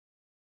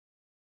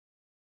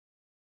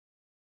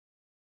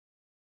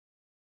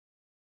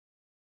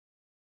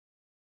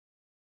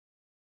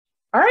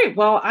All right.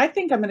 Well, I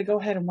think I'm going to go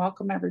ahead and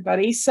welcome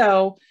everybody.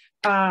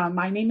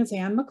 My name is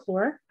Ann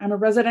McClure. I'm a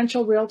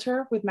residential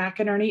realtor with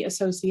McInerney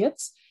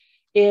Associates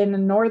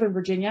in Northern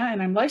Virginia,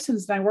 and I'm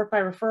licensed and I work by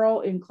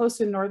referral in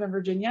close in Northern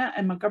Virginia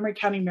and Montgomery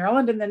County,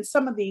 Maryland, and then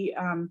some of the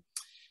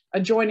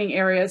adjoining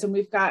areas. And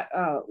we've got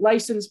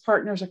licensed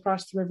partners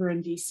across the river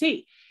in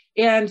DC.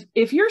 And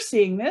if you're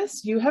seeing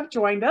this, you have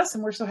joined us,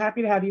 and we're so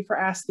happy to have you for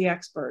Ask the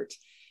Expert.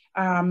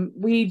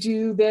 We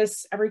do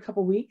this every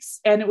couple of weeks,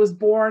 and it was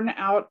born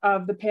out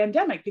of the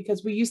pandemic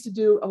because we used to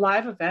do a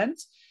live event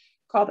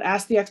called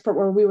Ask the Expert,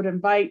 where we would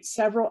invite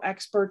several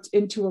experts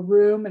into a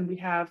room, and we'd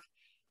have,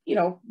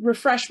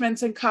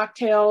 refreshments and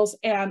cocktails,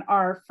 and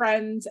our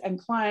friends and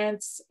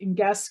clients and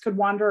guests could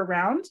wander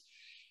around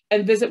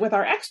and visit with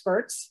our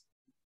experts,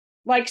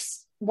 like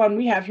one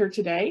we have here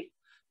today,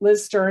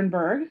 Liz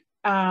Sterenberg,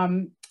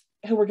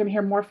 who we're going to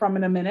hear more from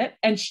in a minute.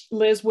 And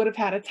Liz would have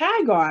had a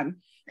tag on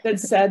that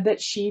said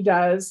that she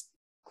does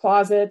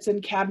closets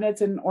and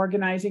cabinets and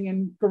organizing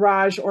and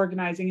garage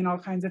organizing and all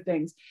kinds of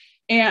things.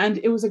 And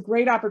it was a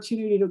great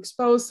opportunity to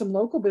expose some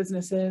local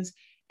businesses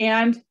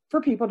and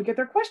for people to get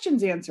their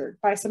questions answered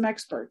by some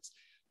experts.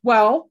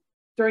 Well,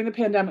 during the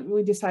pandemic,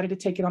 we decided to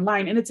take it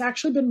online. And it's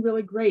actually been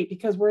really great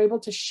because we're able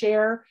to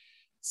share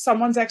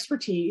someone's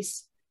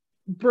expertise,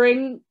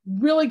 bring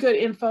really good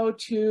info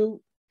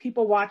to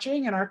people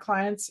watching and our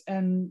clients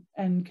and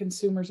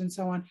consumers and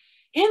so on,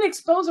 and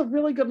expose a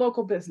really good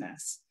local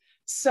business.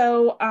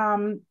 So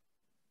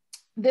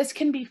this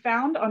can be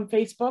found on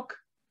Facebook,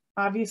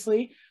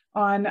 obviously,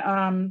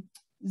 on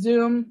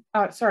Zoom.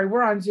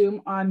 We're on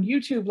Zoom, on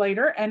YouTube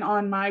later, and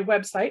on my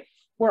website.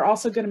 We're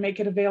also going to make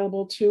it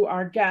available to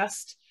our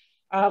guest,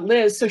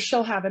 Liz, so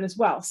she'll have it as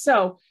well.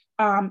 So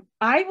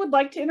I would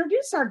like to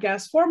introduce our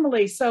guest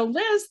formally. So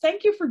Liz,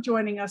 thank you for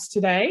joining us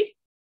today.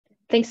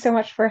 Thanks so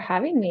much for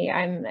having me.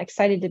 I'm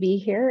excited to be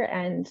here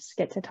and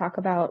get to talk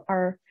about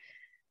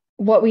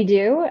what we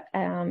do,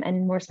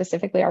 and more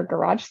specifically our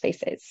garage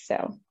spaces.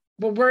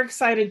 Well, we're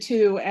excited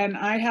too, and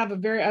I have a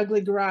very ugly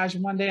garage,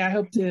 and one day I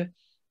hope to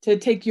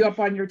take you up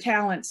on your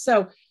talents.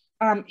 So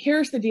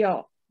here's the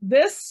deal.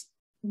 This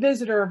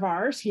visitor of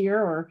ours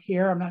here,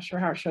 I'm not sure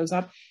how it shows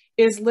up,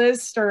 is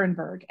Liz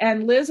Sterenberg.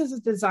 And Liz is a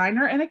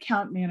designer and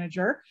account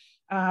manager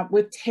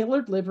with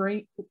Tailored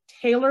Living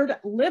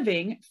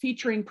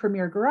featuring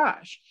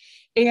PremierGarage.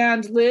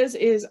 And Liz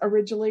is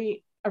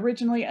originally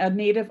a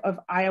native of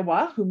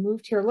Iowa who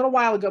moved here a little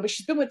while ago, but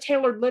she's been with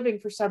Tailored Living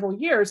for several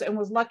years and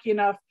was lucky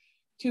enough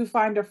to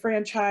find a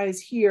franchise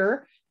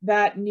here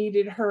that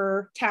needed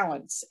her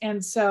talents.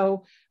 And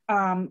so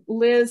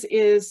Liz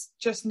is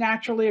just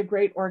naturally a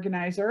great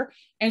organizer,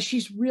 and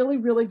she's really,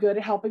 really good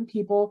at helping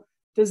people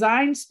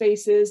design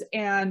spaces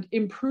and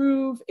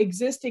improve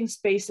existing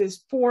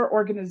spaces for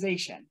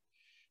organization.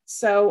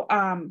 So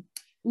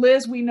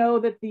Liz, we know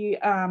that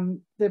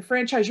the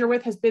franchise you're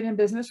with has been in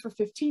business for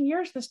 15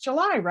 years this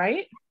July,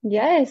 right?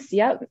 Yes,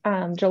 yep.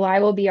 July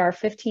will be our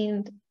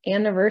 15th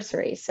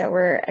anniversary. So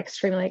we're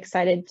extremely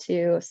excited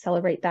to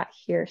celebrate that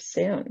here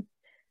soon.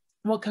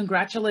 Well,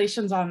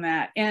 congratulations on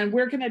that. And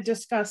we're going to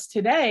discuss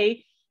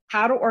today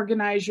how to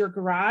organize your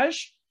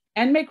garage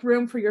and make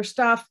room for your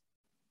stuff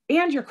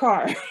and your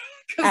car.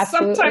 Because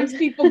sometimes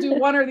people do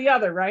one or the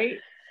other, right?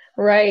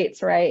 Right.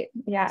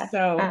 Yeah.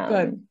 So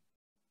good.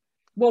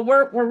 Well,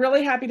 we're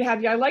really happy to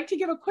have you. I like to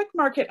give a quick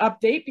market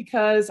update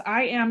because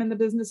I am in the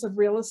business of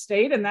real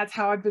estate, and that's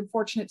how I've been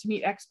fortunate to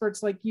meet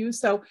experts like you.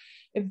 So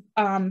if,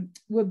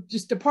 we'll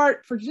just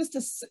depart for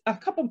just a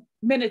couple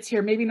minutes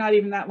here, maybe not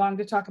even that long,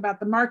 to talk about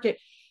the market.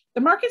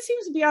 The market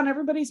seems to be on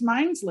everybody's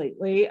minds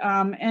lately,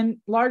 and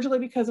largely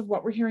because of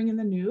what we're hearing in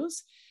the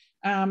news.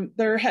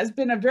 There has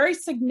been a very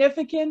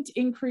significant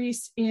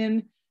increase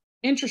in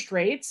interest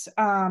rates.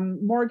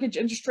 Mortgage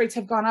interest rates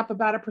have gone up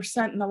about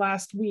 1% in the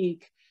last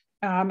week.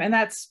 And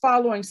that's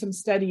following some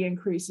steady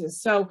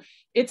increases. So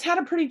it's had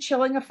a pretty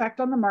chilling effect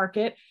on the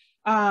market.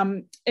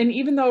 And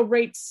even though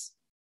rates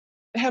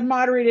have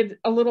moderated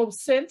a little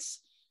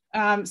since,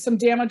 some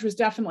damage was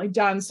definitely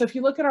done. So if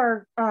you look at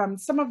our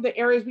some of the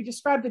areas, we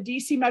described the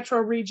DC metro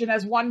region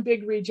as one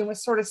big region with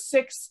sort of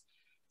 6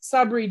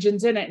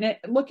 sub-regions in it.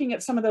 And looking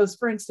at some of those,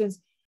 for instance,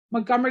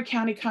 Montgomery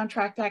County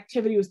contract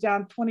activity was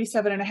down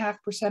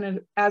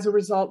 27.5%. As a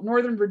result,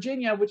 Northern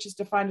Virginia, which is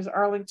defined as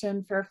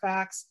Arlington,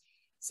 Fairfax,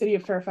 City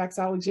of Fairfax,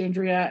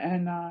 Alexandria,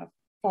 and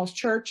Falls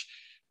Church,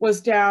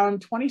 was down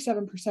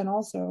 27%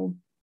 also.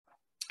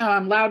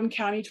 Loudoun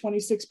County,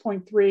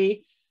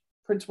 26.3,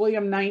 Prince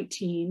William,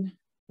 19,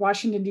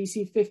 Washington,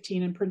 D.C.,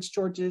 15, and Prince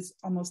George's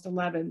almost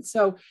 11.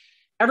 So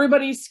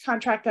everybody's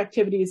contract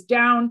activity is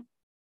down.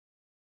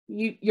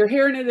 You're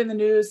hearing it in the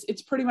news.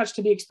 It's pretty much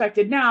to be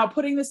expected. Now,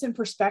 putting this in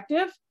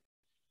perspective,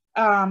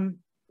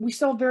 we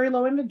still have very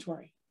low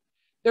inventory.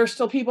 There's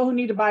still people who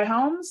need to buy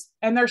homes,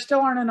 and there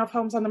still aren't enough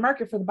homes on the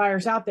market for the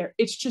buyers out there.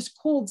 It's just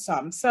cooled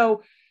some.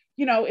 So,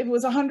 if it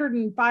was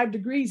 105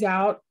 degrees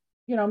out,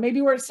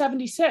 maybe we're at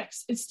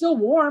 76. It's still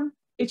warm.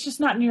 It's just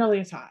not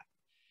nearly as hot.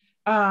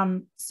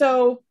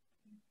 So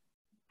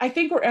I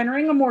think we're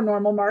entering a more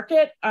normal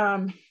market.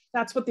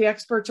 That's what the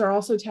experts are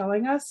also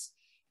telling us.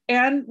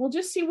 and we'll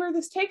just see where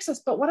this takes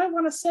us. But what I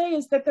want to say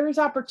is that there is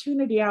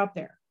opportunity out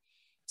there.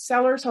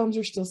 Sellers, homes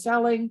are still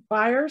selling.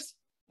 Buyers,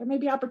 there may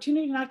be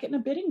opportunity not getting a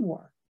bidding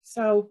war.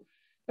 So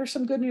there's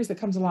some good news that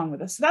comes along with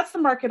this. So that's the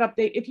market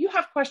update. If you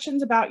have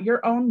questions about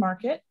your own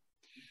market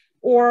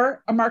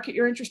or a market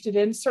you're interested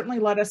in, certainly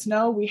let us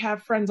know. We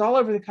have friends all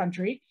over the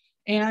country,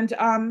 and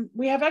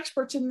we have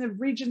experts in the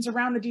regions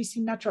around the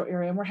DC metro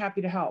area, and we're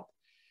happy to help.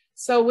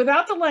 So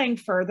without delaying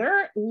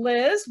further,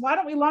 Liz, why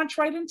don't we launch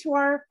right into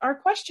our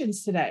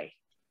questions today?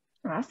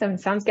 Awesome.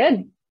 Sounds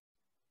good.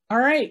 All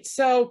right.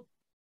 So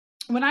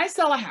when I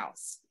sell a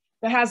house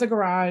that has a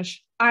garage,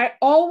 I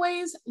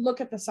always look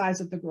at the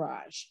size of the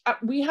garage.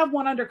 We have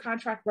one under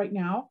contract right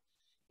now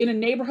in a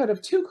neighborhood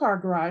of 2-car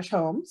garage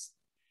homes,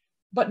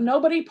 but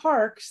nobody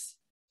parks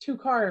 2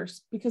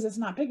 cars because it's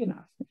not big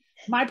enough.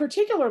 My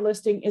particular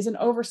listing is an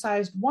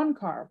oversized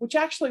 1-car, which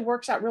actually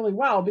works out really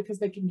well because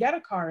they can get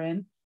a car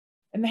in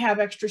and they have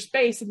extra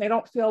space, and they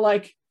don't feel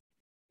like,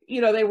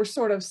 they were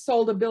sort of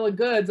sold a bill of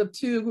goods of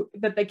 2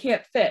 that they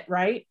can't fit,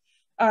 right?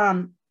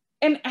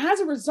 And as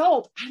a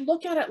result, I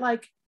look at it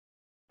like,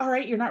 all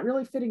right, you're not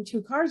really fitting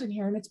 2 cars in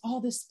here, and it's all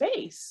this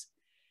space.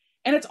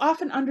 And it's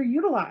often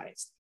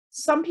underutilized.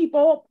 Some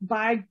people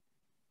buy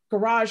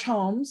garage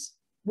homes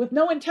with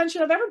no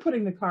intention of ever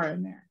putting the car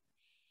in there.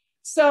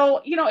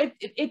 So,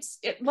 it's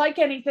like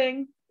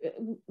anything.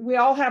 We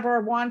all have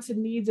our wants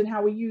and needs and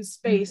how we use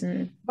space.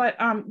 Mm-hmm. But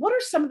what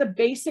are some of the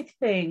basic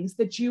things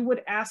that you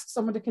would ask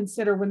someone to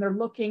consider when they're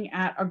looking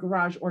at a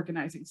garage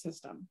organizing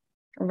system?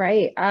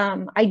 Right.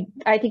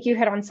 I think you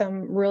hit on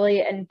some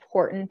really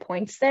important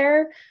points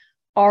there.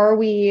 Are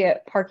we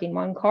parking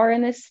 1 car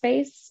in this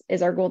space?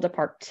 Is our goal to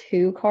park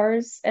 2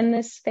 cars in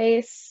this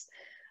space?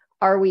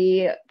 Are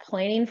we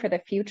planning for the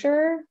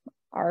future?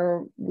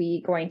 Are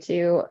we going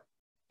to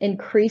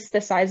increase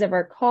the size of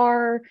our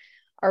car?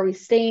 Are we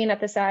staying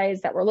at the size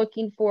that we're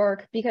looking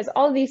for? Because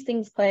all of these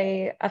things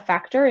play a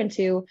factor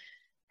into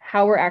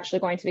how we're actually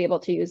going to be able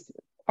to use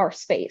our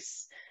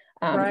space.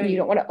 Right. You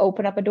don't want to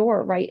open up a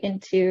door right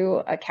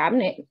into a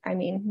cabinet. I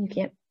mean, you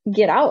can't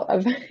get out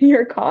of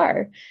your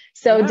car.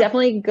 So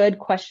definitely good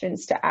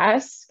questions to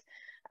ask.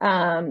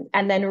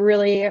 And then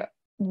really,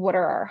 what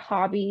are our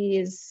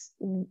hobbies?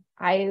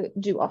 I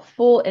do a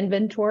full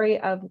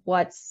inventory of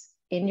what's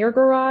in your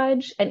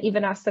garage, and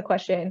even ask the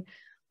question,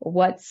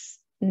 what's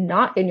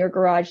not in your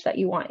garage that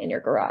you want in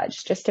your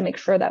garage, just to make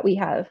sure that we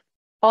have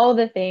all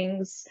the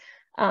things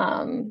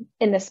in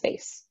the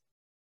space.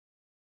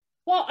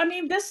 Well, I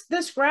mean,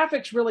 this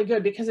graphic's really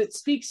good because it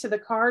speaks to the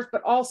cars,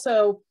 but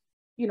also,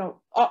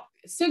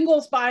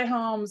 singles buy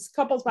homes,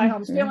 couples buy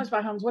homes, families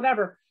buy homes,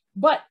 whatever.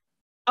 But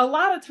a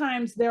lot of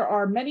times there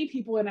are many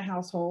people in a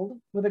household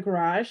with a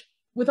garage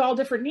with all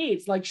different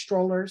needs, like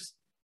strollers,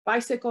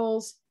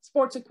 bicycles,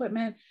 sports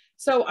equipment.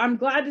 So I'm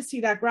glad to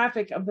see that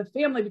graphic of the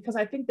family, because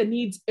I think the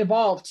needs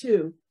evolve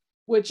too,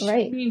 which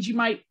means you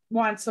might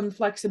want some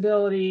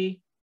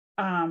flexibility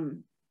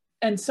and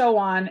so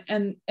on.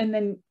 And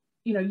then,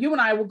 you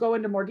and I will go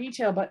into more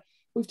detail, but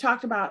we've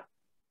talked about,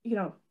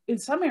 in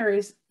some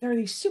areas, there are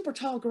these super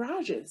tall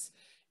garages,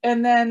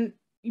 and then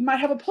you might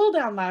have a pull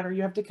down ladder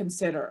you have to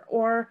consider,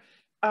 or,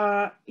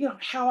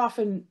 how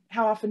often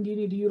do you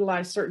need to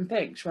utilize certain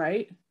things,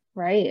 right?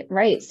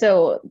 Right.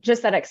 So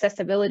just that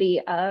accessibility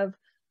of,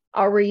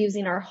 are we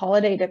using our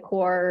holiday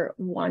decor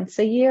once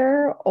a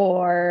year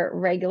or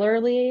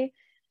regularly?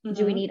 Mm-hmm.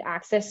 Do we need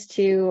access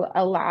to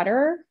a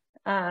ladder?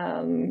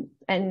 And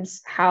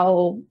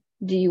how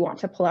do you want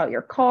to pull out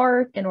your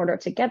car in order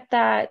to get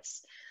that?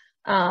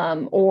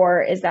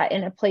 Or is that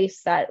in a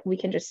place that we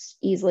can just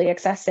easily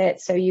access it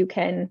so you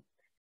can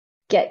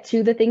get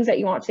to the things that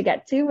you want to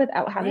get to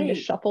without having to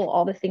shuffle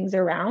all the things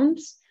around?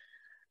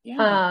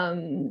 Yeah.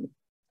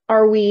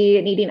 Are we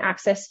needing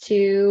access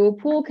to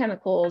pool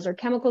chemicals or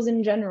chemicals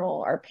in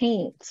general, or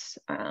paint,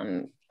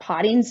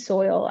 potting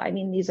soil? I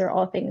mean, these are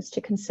all things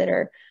to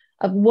consider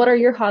of what are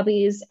your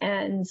hobbies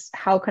and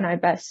how can I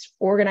best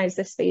organize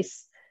this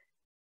space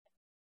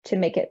to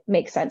make it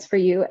make sense for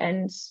you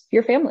and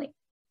your family.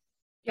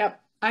 Yep.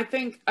 I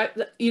think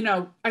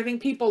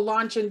people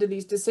launch into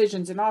these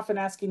decisions, and often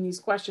asking these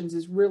questions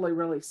is really,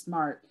 really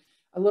smart.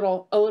 A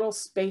little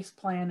space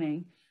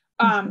planning.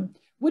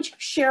 Would you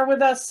share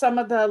with us some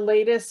of the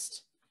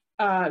latest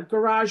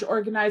garage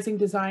organizing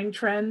design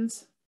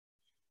trends?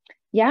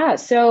 Yeah,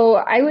 so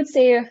I would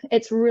say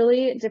it's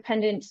really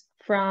dependent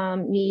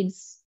from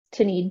needs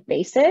to need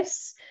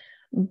basis.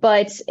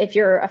 But if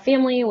you're a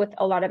family with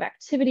a lot of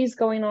activities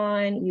going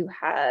on, you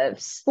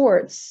have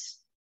sports,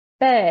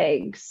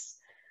 bags,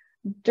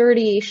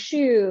 dirty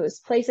shoes,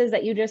 places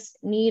that you just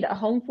need a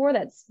home for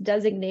that's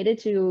designated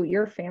to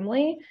your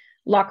family,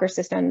 locker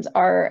systems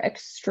are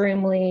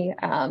extremely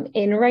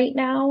in right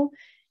now.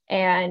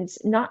 And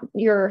not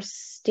your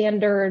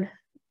standard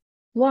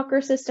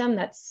locker system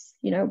that's,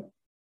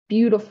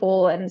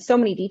 beautiful and so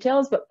many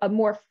details, but a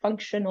more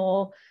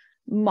functional,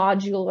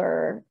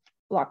 modular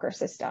locker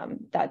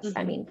system that's,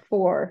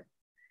 for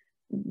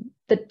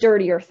the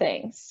dirtier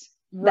things.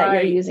 that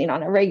you're Right. using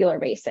on a regular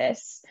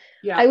basis.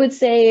 Yeah. I would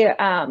say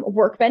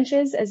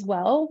workbenches as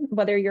well,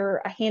 whether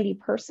you're a handy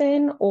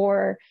person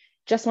or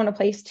just want a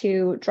place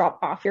to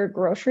drop off your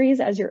groceries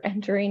as you're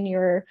entering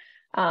your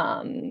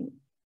home.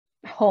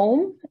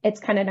 It's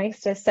kind of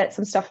nice to set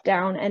some stuff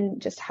down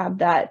and just have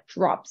that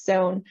drop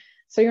zone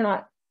so you're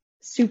not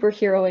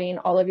superheroing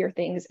all of your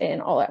things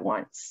in all at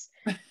once.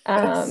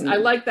 I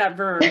like that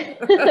verb.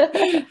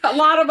 A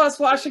lot of us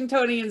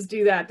Washingtonians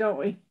do that, don't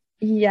we?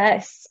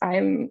 Yes,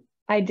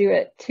 I do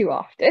it too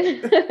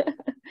often.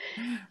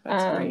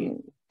 That's great.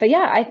 But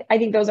yeah, I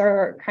think those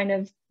are kind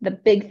of the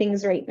big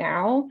things right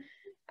now,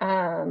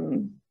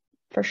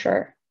 for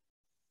sure.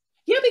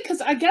 Yeah,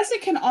 because I guess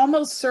it can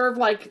almost serve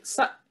like,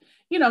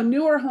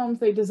 newer homes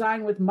they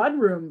design with mud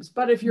rooms,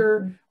 but if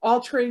you're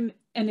altering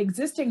an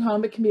existing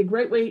home, it can be a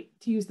great way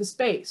to use the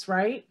space,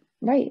 right?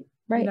 Right,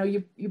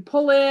 right. You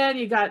pull in,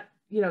 you got,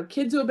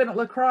 kids who have been at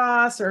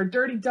lacrosse or a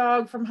dirty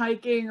dog from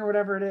hiking or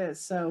whatever it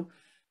is. So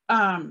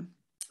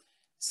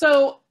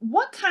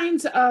what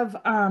kinds of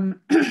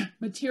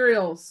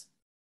materials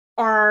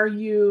are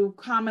you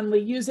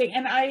commonly using?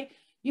 And I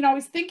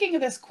was thinking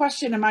of this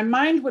question and my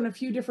mind went a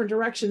few different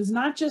directions,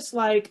 not just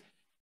like,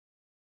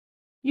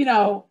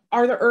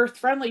 are there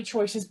earth-friendly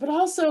choices, but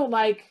also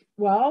like,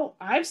 well,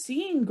 I've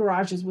seen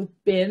garages with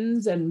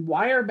bins and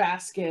wire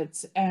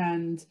baskets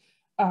and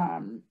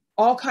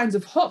all kinds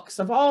of hooks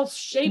of all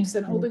shapes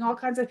and holding all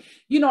kinds of,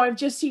 I've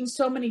just seen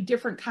so many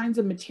different kinds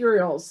of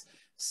materials.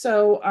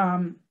 So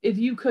if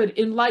you could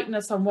enlighten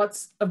us on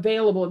what's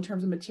available in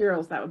terms of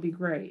materials, that would be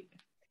great.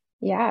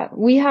 Yeah,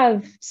 we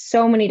have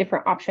so many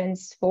different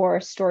options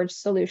for storage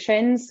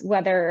solutions,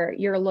 whether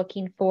you're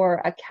looking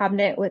for a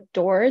cabinet with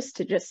doors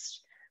to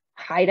just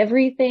hide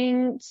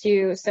everything,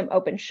 to some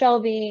open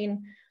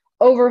shelving,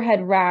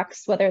 overhead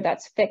racks, whether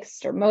that's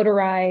fixed or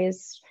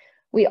motorized.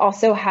 We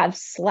also have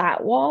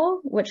slat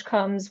wall, which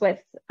comes with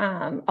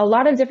a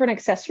lot of different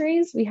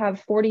accessories. We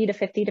have 40 to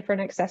 50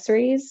 different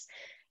accessories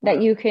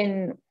that you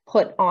can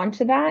put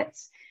onto that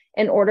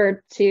in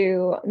order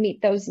to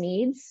meet those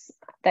needs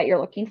that you're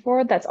looking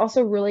for. That's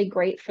also really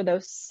great for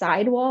those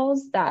side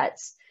walls that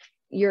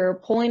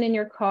you're pulling in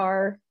your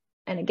car.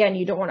 And again,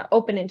 you don't want to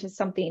open into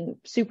something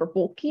super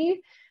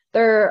bulky.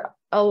 They're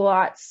a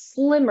lot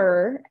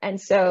slimmer. And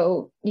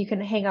so you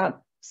can hang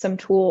up some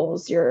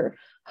tools, your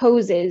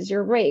hoses,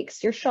 your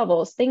rakes, your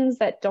shovels, things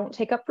that don't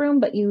take up room,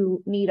 but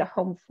you need a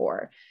home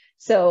for.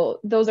 So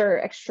those are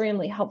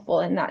extremely helpful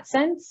in that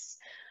sense.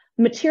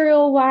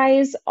 Material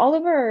wise, all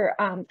of our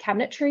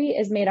cabinetry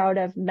is made out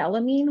of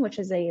melamine, which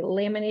is a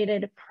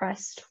laminated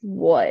pressed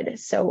wood,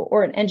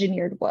 or an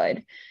engineered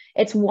wood.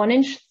 It's 1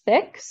 inch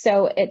thick,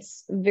 so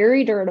it's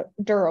very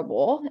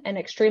durable and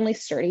extremely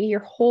sturdy. Your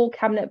whole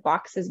cabinet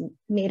box is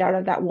made out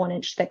of that 1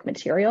 inch thick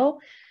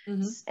material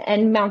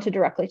and mounted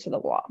directly to the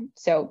wall.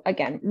 So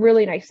again,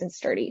 really nice and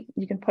sturdy.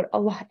 You can put a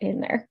lot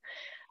in there.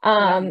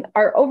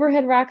 Our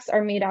overhead racks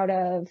are made out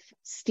of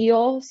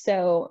steel,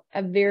 so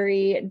a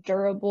very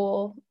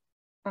durable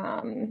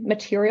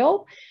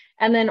material.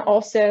 And then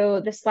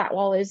also the slat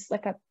wall is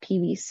like a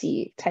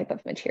PVC type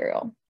of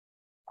material.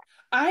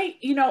 I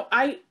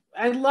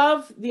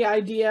love the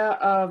idea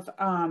of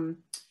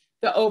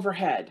the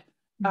overhead,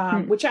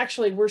 which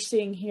actually we're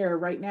seeing here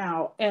right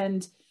now.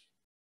 And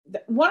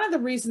one of the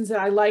reasons that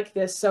I like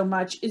this so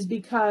much is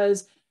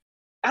because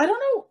I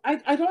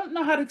don't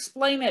know how to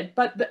explain it,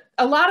 but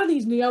a lot of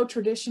these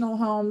neo-traditional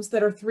homes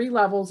that are 3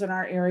 levels in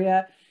our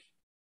area,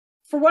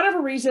 for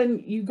whatever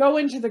reason, you go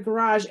into the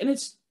garage and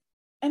it's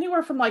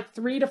anywhere from like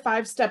 3 to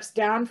 5 steps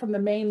down from the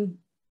main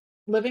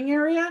living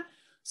area.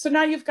 So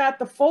now you've got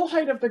the full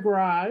height of the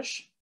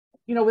garage,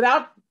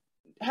 without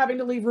having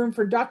to leave room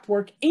for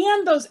ductwork,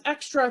 and those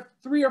extra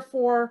 3 or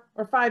 4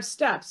 or 5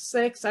 steps,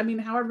 6,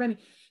 however many.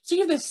 So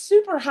you have this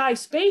super high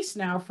space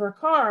now for a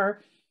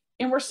car.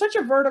 And we're such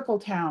a vertical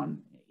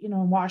town, in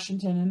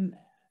Washington.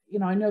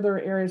 And, I know there are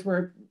areas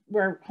where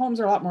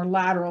homes are a lot more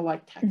lateral,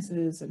 like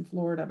Texas and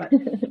Florida,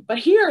 but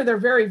here they're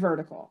very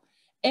vertical.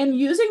 And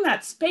using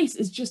that space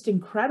is just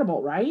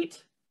incredible, right?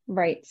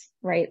 Right.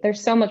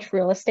 There's so much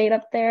real estate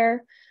up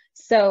there.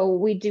 So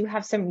we do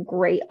have some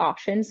great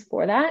options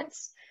for that.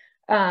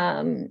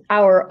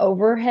 Our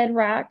overhead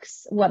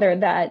racks, whether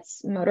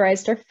that's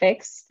motorized or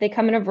fixed, they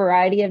come in a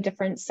variety of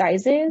different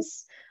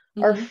sizes.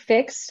 Our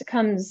fixed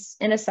comes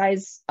in a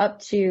size up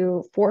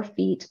to 4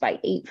 feet by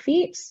 8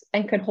 feet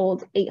and could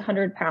hold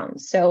 800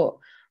 pounds.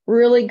 So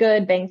really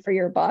good bang for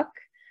your buck.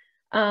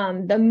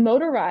 The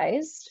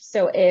motorized,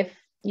 so if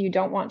you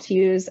don't want to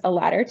use a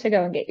ladder to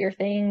go and get your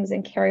things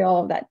and carry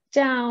all of that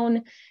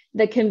down,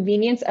 the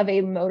convenience of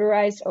a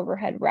motorized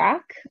overhead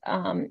rack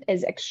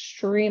is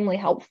extremely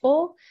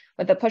helpful.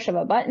 With the push of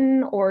a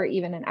button or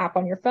even an app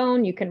on your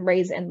phone, you can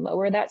raise and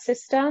lower that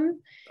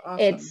system. Awesome.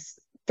 It's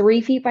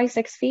 3 feet by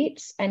 6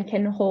 feet and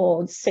can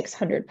hold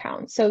 600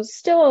 pounds. So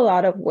still a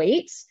lot of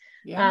weight,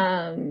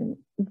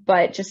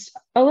 but just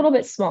a little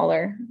bit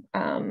smaller.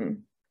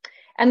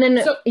 And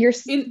then so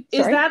is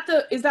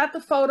that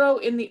the photo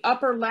in the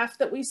upper left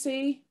that we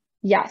see?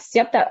 Yes.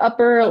 Yep. That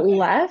upper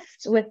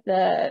left with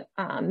the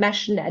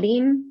mesh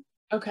netting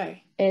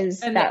Okay.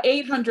 Is And the that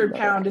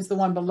 800-pound is the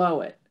one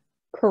below it.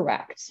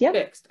 Correct. Yep.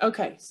 Fixed.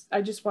 Okay.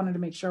 I just wanted to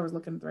make sure I was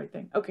looking at the right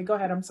thing. Okay, go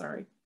ahead. I'm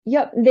sorry.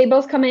 Yep. They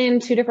both come in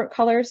two different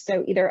colors,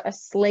 so either a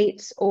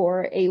slate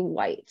or a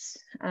white.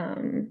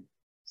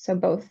 So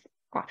both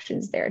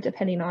options there,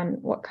 depending on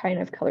what kind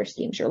of color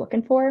schemes you're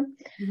looking for.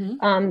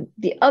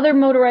 The other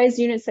motorized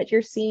units that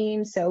you're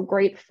seeing, so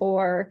great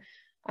for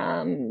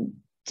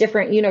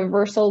different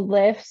universal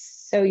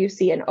lifts. So you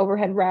see an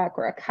overhead rack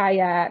or a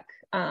kayak,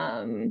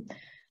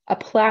 a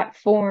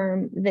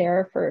platform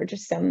there for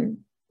just some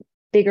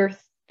bigger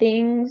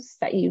things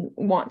that you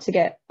want to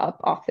get up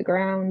off the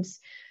ground.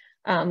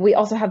 We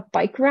also have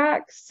bike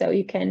racks, so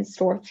you can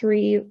store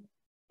 3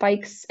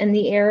 bikes in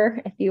the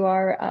air if you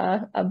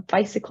are a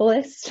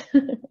bicyclist.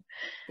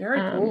 Very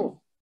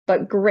cool.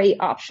 But great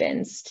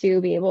options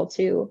to be able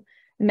to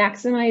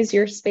maximize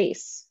your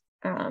space,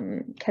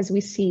 because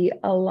we see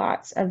a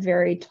lot of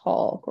very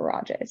tall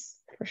garages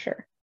for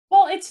sure.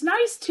 Well, it's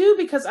nice too,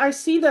 because I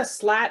see the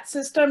slat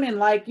system, and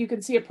like you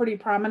can see it pretty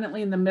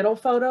prominently in the middle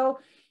photo,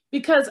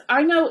 because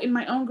I know in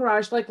my own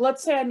garage, like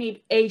let's say I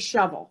need a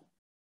shovel.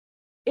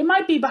 It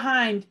might be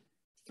behind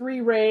 3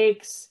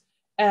 rakes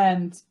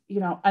and, you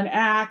know, an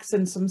axe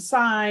and some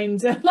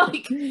signs, and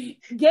like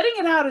getting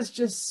it out is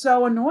just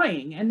so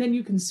annoying. And then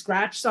you can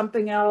scratch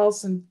something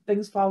else and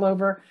things fall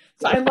over.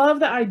 So I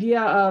love the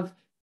idea of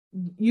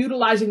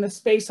utilizing the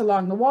space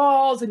along the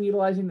walls and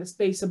utilizing the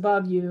space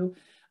above you.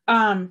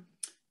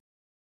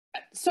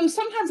 So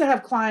sometimes I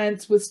have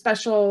clients with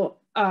special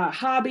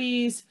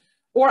hobbies,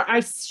 or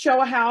I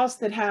show a house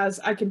that has,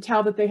 I can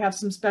tell that they have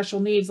some special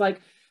needs.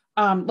 Like,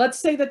 let's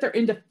say that they're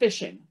into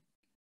fishing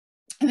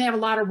and they have a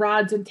lot of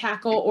rods and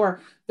tackle, or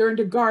they're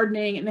into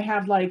gardening and they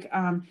have like,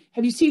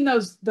 have you seen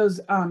those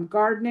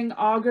gardening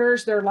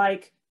augers? They're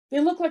like,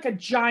 they look like a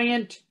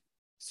giant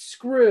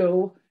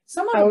screw.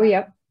 Some of them,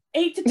 yep.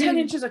 8 to 10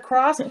 inches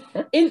across. And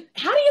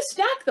how do you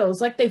stack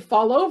those? Like they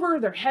fall over,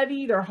 they're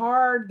heavy, they're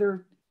hard,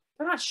 they're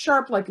not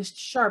sharp like a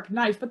sharp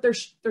knife, but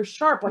they're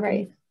sharp. Like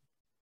right.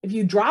 if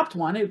you dropped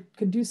one, it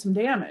could do some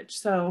damage.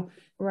 So,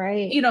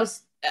 right. You know,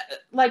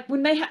 like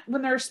when there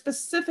are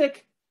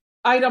specific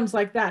items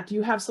like that, do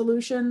you have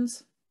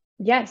solutions?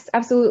 Yes,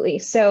 absolutely.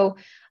 So,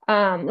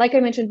 like I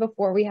mentioned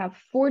before, we have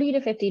 40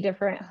 to 50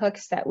 different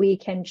hooks that we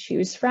can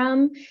choose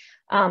from.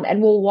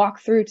 And we'll walk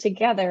through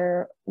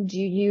together. Do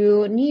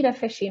you need a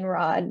fishing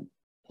rod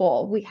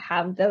pull? We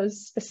have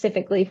those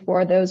specifically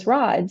for those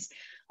rods.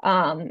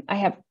 I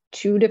have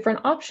 2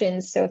 different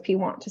options. So if you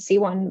want to see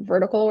one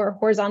vertical or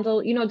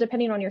horizontal, you know,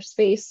 depending on your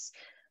space,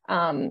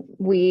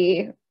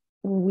 we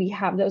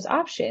have those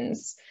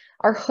options.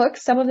 Our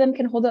hooks, some of them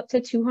can hold up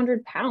to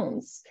 200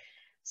 pounds.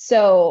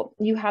 So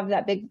you have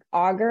that big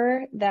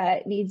auger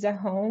that needs a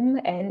home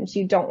and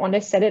you don't want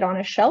to set it on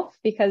a shelf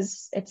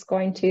because it's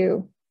going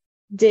to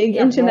dig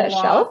into that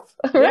shelf.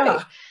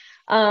 Right.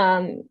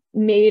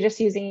 Maybe just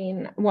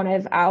using one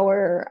of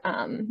our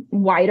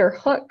wider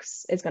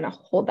hooks is going to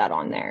hold that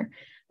on there.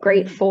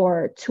 Great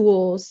for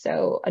tools,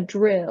 so a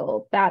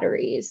drill,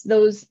 batteries,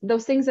 those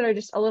things that are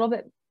just a little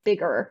bit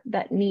bigger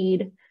that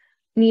need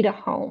a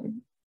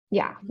home.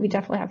 Yeah, we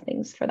definitely have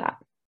things for that.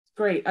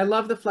 Great. I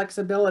love the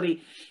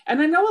flexibility.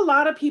 And I know a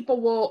lot of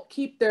people will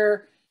keep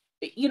their,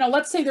 you know,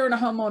 let's say they're in a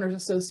homeowners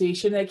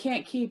association, they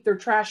can't keep their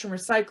trash and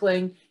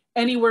recycling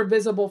anywhere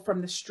visible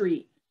from the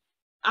street.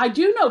 I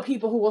do know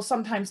people who will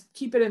sometimes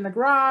keep it in the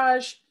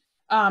garage.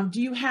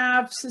 Do you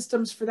have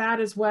systems for that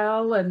as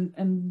well?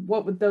 And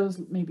what would those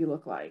maybe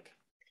look like?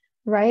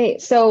 Right.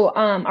 So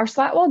our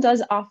slat wall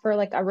does offer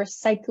like a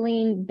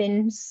recycling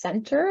bin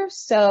center.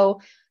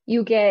 So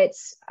you get,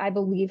 I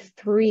believe,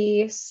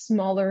 3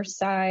 smaller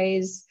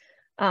size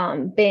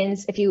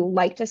bins if you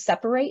like to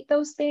separate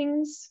those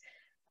things.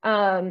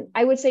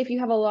 I would say if you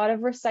have a lot of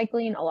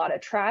recycling, a lot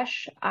of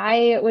trash,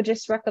 I would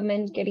just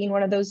recommend getting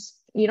one of those,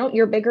 you know,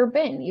 your bigger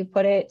bin. You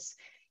put it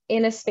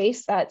in a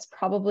space that's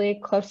probably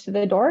close to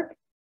the door,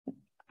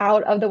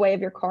 out of the way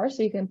of your car,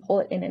 so you can pull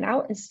it in and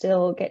out and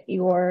still get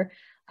your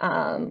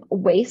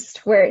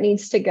waste where it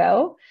needs to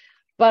go.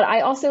 But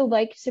I also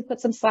like to put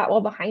some slat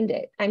wall behind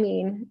it. I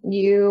mean,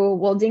 you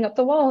will ding up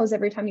the walls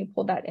every time you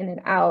pull that in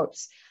and out.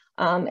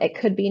 It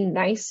could be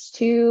nice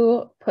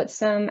to put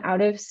some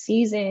out of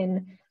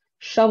season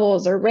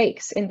shovels or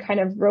rakes and kind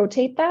of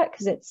rotate that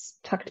because it's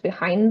tucked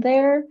behind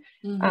there.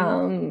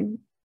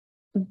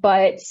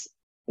 But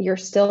you're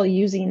still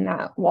using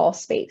that wall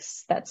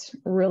space. That's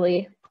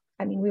really,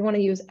 I mean, we want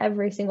to use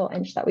every single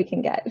inch that we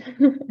can get.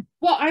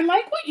 Well, I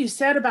like what you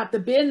said about the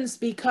bins,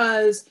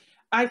 because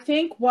I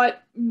think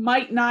what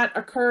might not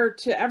occur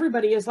to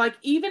everybody is like,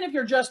 even if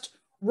you're just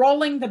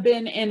rolling the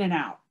bin in and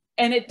out,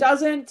 and it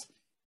doesn't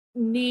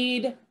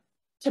need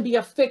to be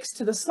affixed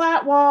to the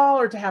slat wall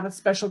or to have a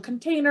special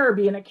container or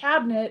be in a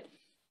cabinet.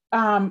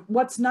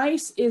 What's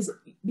nice is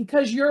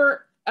because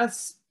you're a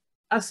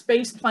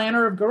space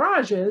planner of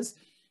garages,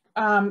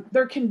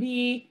 there can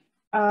be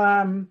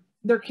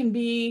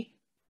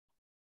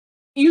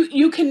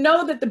you can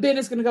know that the bin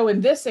is going to go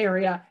in this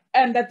area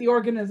and that the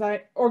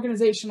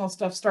organizational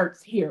stuff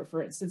starts here,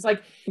 for instance,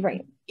 like,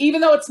 Right.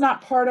 even though it's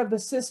not part of the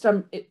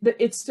system,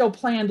 it's still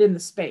planned in the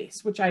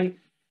space, which I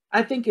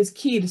think is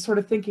key to sort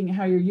of thinking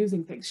how you're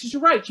using things. Because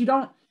you're right, you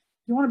want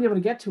to be able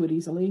to get to it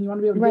easily, and you want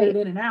to be able to get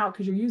it in and out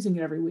because you're using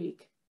it every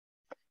week.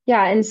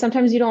 Yeah, and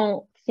sometimes you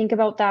don't think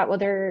about that,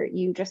 whether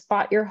you just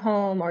bought your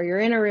home or you're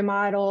in a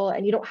remodel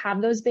and you don't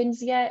have those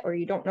bins yet, or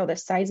you don't know the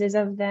sizes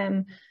of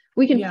them.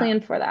 We can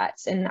plan for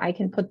that, and I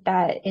can put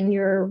that in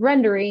your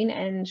rendering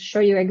and show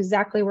you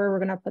exactly where we're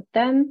going to put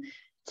them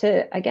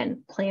to,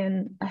 again,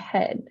 plan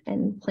ahead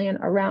and plan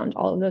around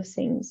all of those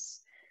things.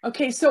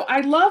 Okay, so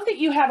I love that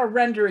you have a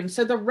rendering.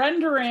 So the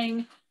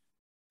rendering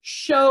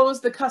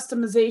shows the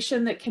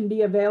customization that can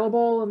be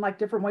available and like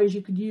different ways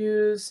you could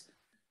use,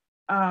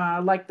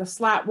 like the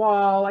slat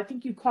wall. I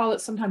think you call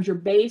it sometimes your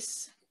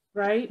base,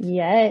 right?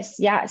 Yes.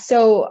 Yeah.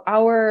 So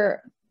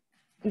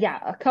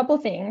a couple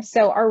things.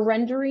 So our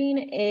rendering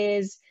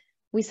is,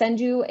 we send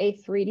you a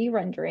 3D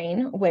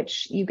rendering,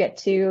 which you get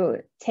to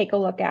take a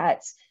look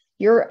at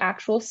your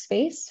actual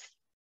space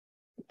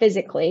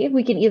physically.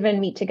 We can even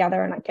meet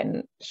together and I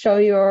can show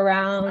you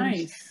around.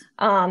 Nice.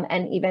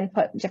 And even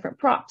put different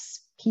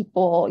props,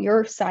 people,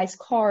 your size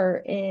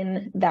car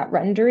in that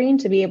rendering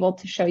to be able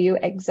to show you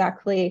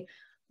exactly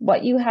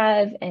what you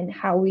have and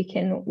how we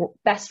can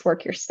best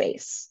work your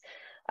space.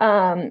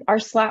 Our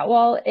slat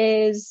wall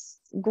is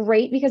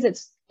great because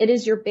it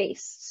is your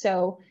base.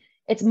 So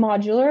it's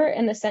modular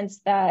in the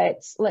sense that,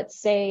 let's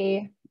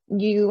say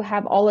you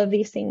have all of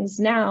these things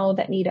now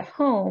that need a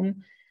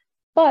home,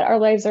 but our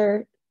lives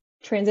are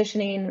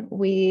transitioning.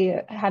 We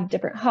have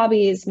different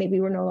hobbies. Maybe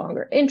we're no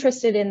longer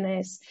interested in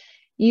this.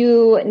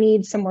 You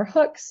need some more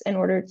hooks in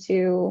order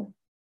to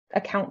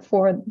account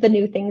for the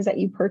new things that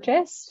you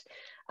purchased.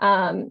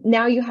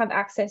 Now you have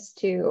access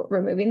to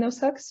removing those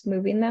hooks,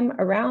 moving them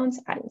around,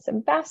 adding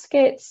some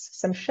baskets,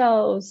 some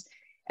shelves.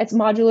 It's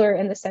modular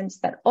in the sense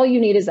that all you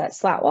need is that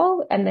slat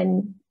wall, and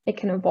then it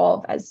can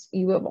evolve as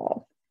you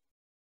evolve.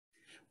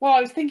 Well,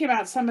 I was thinking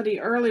about somebody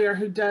earlier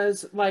who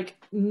does like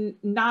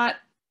not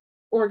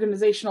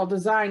organizational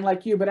design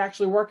like you, but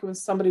actually working with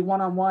somebody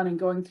one-on-one and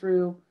going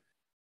through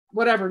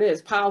whatever it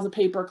is, piles of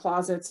paper,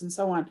 closets, and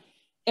so on.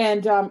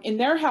 And in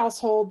their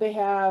household, they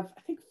have,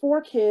 I think,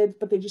 4 kids,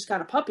 but they just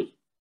got a puppy.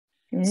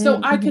 So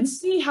I could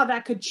see how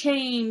that could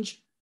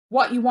change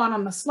what you want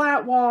on the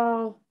slat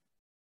wall.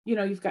 You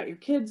know, you've got your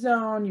kid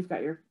zone, you've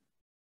got your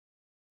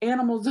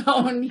animal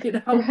zone, you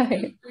know,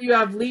 Right. You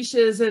have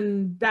leashes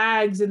and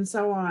bags and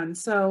so on.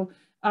 So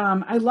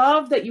I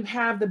love that you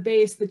have the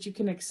base that you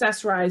can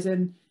accessorize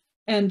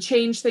and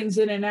change things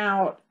in and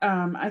out.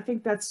 I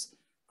think that's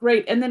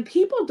great. And then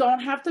people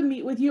don't have to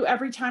meet with you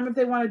every time if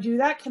they want to do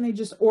that. Can they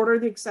just order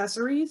the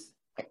accessories?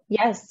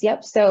 Yes.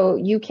 Yep. So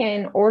you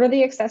can order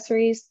the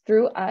accessories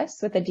through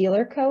us with a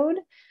dealer code.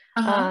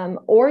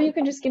 Or you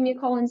can just give me a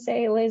call and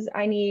say, Liz,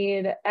 I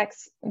need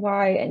X,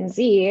 Y, and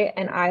Z,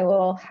 and I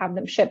will have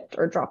them shipped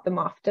or drop them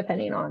off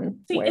depending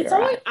on where it's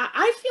you're always, at.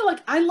 I feel like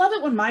I love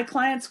it when my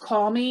clients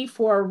call me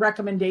for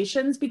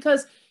recommendations,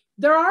 because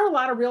there are a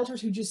lot of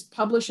realtors who just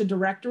publish a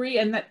directory,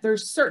 and that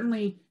there's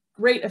certainly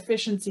great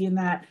efficiency in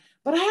that.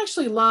 But I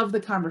actually love the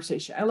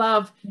conversation. I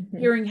love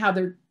hearing how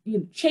they're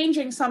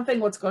changing something,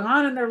 what's going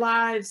on in their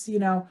lives,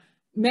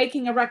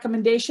 making a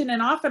recommendation.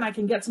 And often I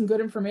can get some good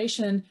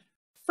information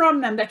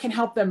from them that can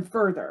help them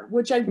further,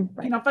 which if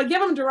I give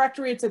them a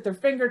directory, it's at their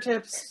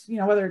fingertips,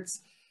 whether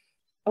it's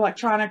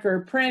electronic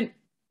or print,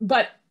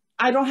 but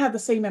I don't have the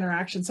same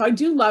interaction. So I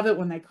do love it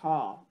when they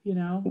call, I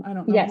don't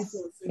know. Yes.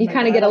 You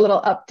kind of get a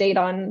little update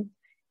on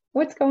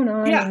what's going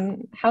on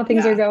and how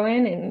things are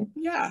going. And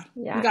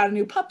we got a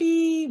new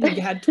puppy, we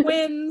had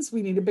twins,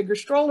 we need a bigger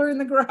stroller in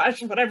the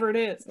garage, whatever it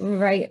is.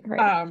 Right.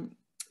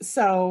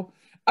 So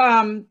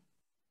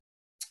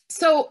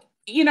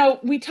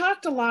we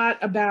talked a lot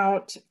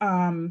about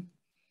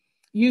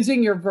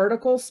using your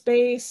vertical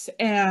space,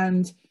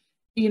 and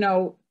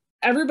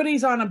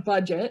everybody's on a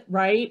budget,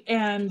 right?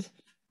 And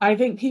I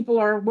think people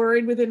are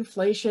worried with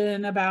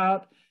inflation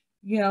about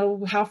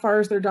how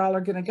far is their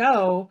dollar going to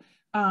go.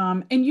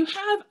 And you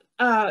have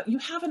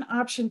an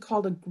option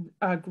called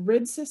a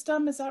grid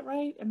system. Is that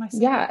right? Am I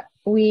saying?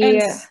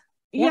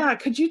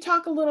 Could you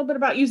talk a little bit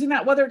about using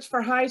that, whether it's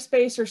for high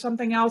space or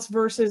something else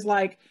versus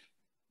like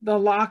the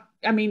lock?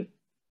 I mean,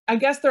 I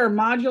guess there are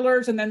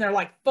modulars and then they're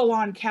like full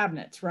on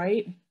cabinets,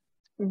 right?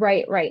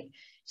 Right.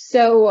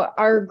 So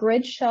our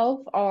grid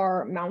shelf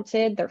are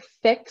mounted, they're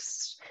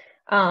fixed.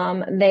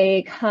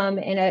 They come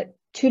in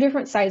 2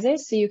 different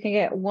sizes. So you can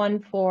get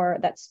one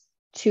that's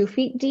 2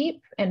 feet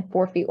deep and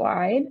 4 feet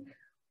wide,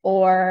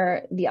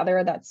 or the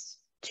other that's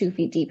 2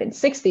 feet deep and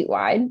 6 feet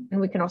wide.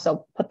 And we can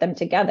also put them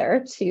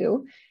together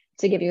to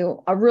give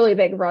you a really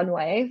big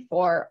runway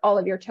for all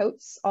of your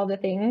totes, all the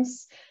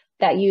things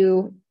that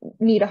you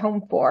need a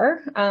home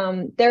for.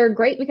 They're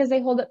great because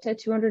they hold up to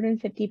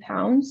 250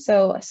 pounds.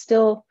 So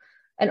still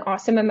an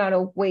awesome amount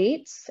of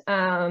weight.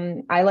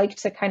 I like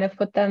to kind of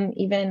put them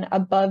even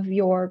above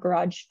your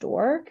garage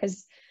door,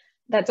 because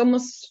that's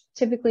almost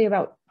typically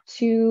about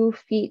 2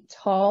 feet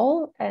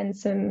tall and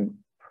some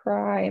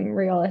prime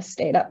real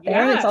estate up there.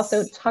 Yes. And it's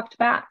also tucked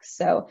back.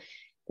 So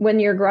when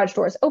your garage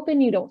door is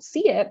open, you don't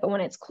see it, but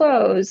when it's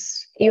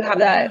closed, you have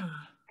that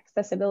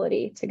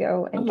accessibility to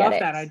go and get it. I love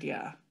that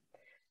idea.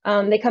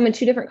 They come in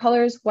 2 different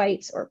colors,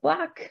 white or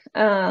black.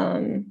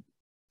 And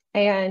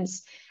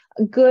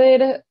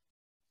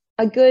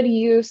a good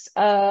use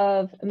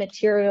of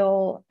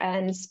material.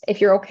 And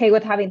if you're okay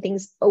with having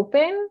things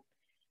open,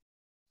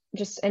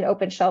 just an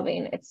open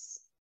shelving, it's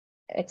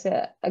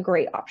a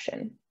great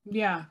option.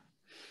 Yeah.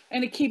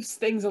 And it keeps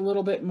things a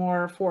little bit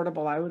more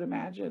affordable, I would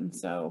imagine.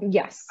 So,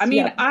 yes. I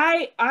mean,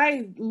 yep.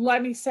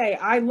 Let me say,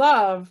 I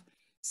love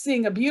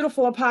seeing a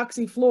beautiful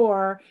epoxy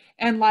floor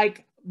and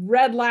like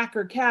red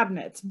lacquer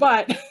cabinets,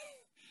 but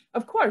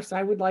of course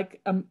I would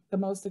like the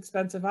most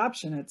expensive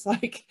option. It's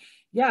like,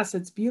 yes,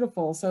 it's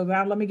beautiful. So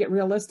now let me get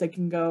realistic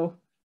and go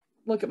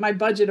look at my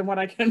budget and what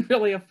I can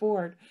really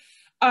afford.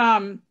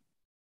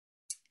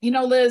 You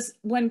know, Liz,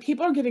 when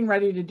people are getting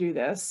ready to do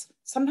this,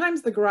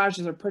 sometimes the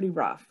garages are pretty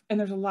rough and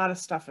there's a lot of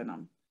stuff in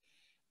them.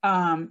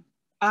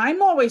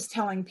 I'm always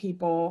telling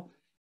people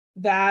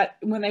that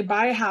when they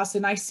buy a house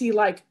and I see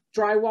like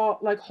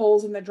drywall, like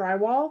holes in the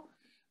drywall,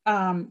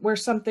 where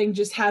something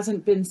just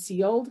hasn't been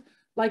sealed,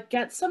 like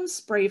get some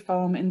spray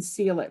foam and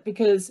seal it,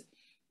 because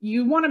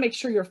you want to make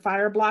sure your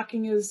fire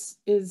blocking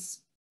is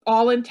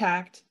all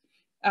intact.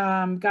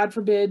 God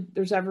forbid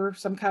there's ever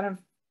some kind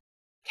of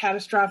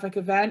catastrophic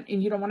event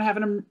and you don't want to have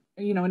an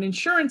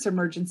insurance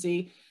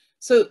emergency.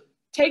 So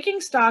taking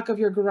stock of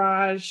your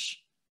garage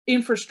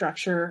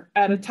infrastructure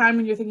at a time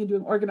when you're thinking of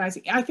doing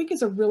organizing, I think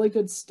is a really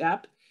good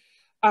step.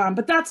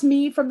 But that's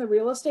me from the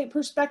real estate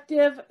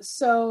perspective.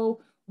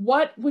 So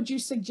what would you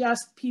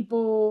suggest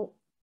people,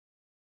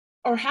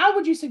 or how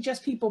would you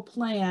suggest people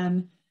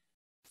plan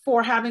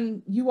for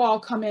having you all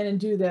come in and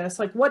do this?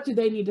 Like, what do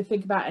they need to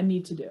think about and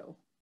need to do?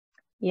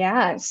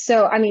 Yeah.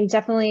 So, I mean,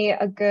 definitely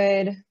a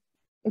good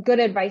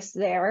advice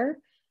there.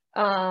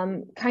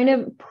 Kind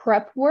of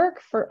prep work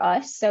for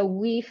us. So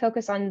we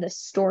focus on the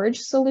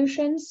storage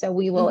solutions. So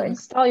we will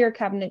install your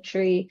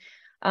cabinetry,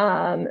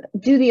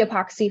 do the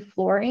epoxy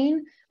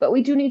flooring, but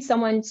we do need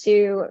someone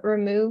to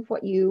remove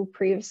what you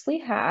previously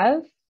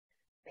have,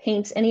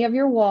 paint any of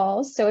your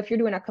walls. So if you're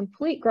doing a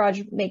complete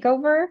garage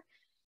makeover,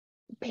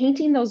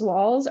 painting those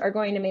walls are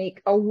going to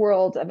make a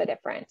world of a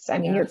difference. I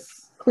mean, you're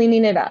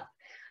cleaning it up.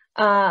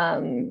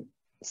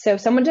 So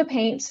someone to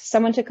paint,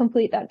 someone to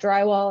complete that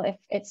drywall if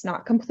it's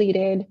not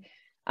completed,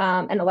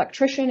 an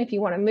electrician if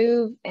you want to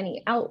move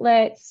any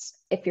outlets,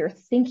 if you're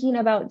thinking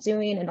about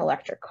doing an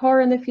electric car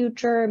in the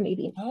future,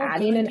 maybe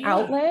adding an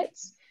outlet,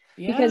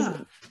 because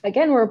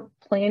again, we're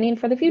planning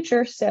for the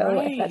future. So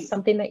if that's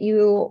something that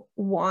you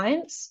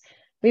want,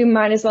 we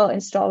might as well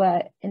install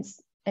that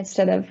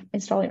instead of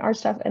installing our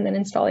stuff and then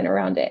installing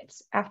around it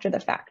after the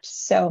fact.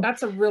 So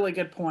that's a really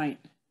good point.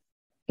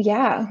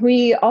 Yeah,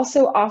 we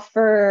also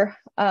offer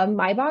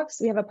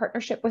MyBox. We have a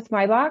partnership with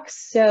MyBox.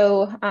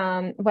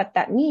 So what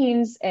that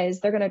means is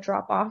they're going to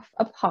drop off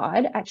a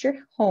pod at your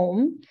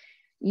home.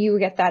 You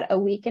get that a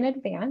week in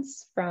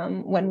advance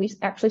from when we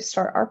actually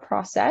start our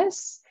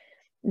process.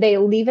 They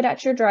leave it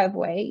at your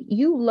driveway.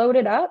 You load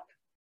it up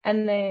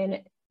and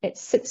then it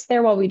sits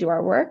there while we do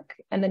our work.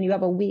 And then you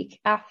have a week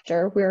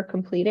after we're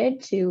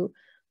completed to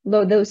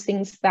load those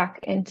things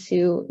back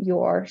into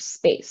your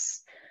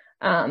space.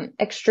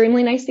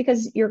 Extremely nice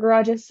because your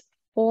garage is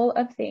full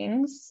of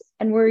things,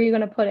 and where are you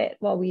going to put it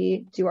while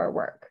we do our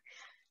work?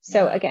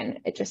 So again,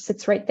 it just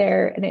sits right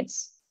there and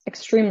it's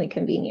extremely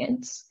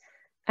convenient.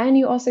 And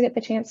you also get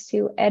the chance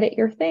to edit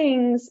your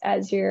things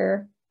as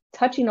you're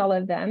touching all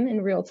of them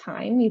in real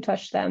time. You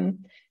touch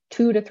them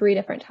 2 to 3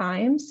 different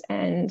times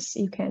and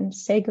you can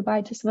say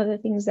goodbye to some of the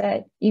things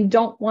that you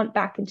don't want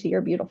back into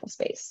your beautiful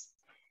space.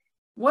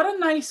 What a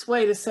nice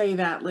way to say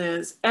that,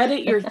 Liz.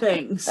 Edit your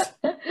things.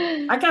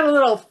 I got a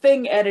little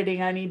thing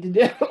editing I need to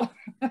do.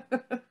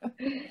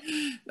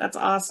 That's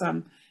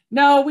awesome.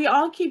 No, we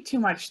all keep too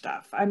much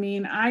stuff. I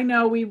mean, I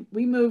know we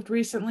moved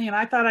recently and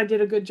I thought I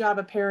did a good job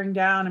of paring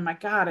down, and my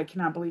God, I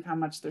cannot believe how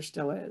much there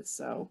still is.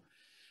 So,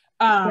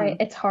 right.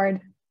 It's hard.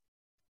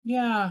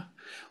 Yeah.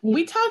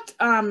 We talked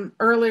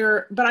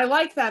earlier, but I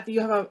like that you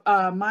have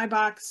a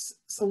MyBox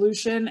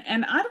solution.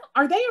 And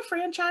are they a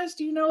franchise?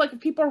 Do you know, like if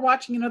people are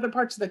watching in other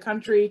parts of the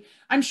country,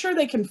 I'm sure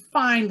they can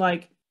find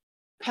like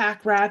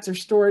pack rats or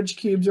storage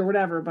cubes or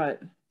whatever,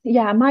 but.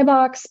 Yeah,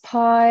 MyBox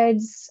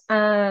pods.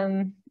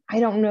 I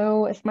don't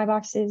know if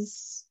MyBox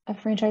is a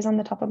franchise on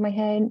the top of my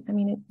head. I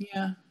mean,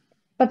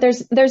 but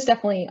there's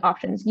definitely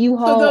options.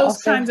 U-Haul. So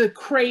those kinds of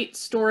crate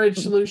storage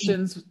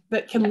solutions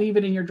that can leave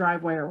it in your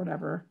driveway or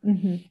whatever.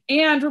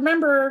 And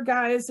remember,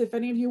 guys, if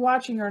any of you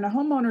watching are in a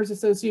homeowners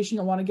association,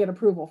 you'll want to get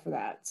approval for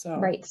that. So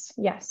right.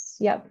 Yes.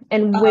 Yep.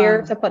 And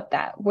where to put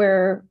that?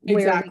 Where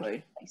exactly.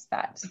 We place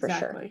that for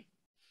sure.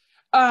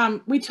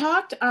 We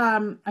talked.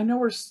 I know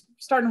we're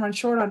starting to run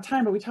short on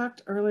time, but we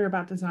talked earlier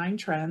about design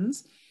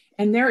trends.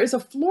 And there is a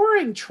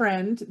flooring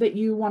trend that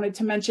you wanted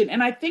to mention.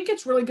 And I think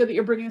it's really good that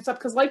you're bringing this up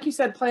because like you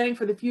said, planning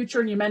for the future.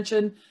 And you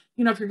mentioned,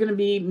 you know, if you're going to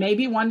be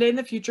maybe one day in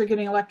the future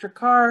getting an electric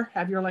car,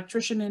 have your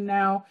electrician in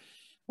now.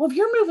 well, if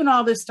you're moving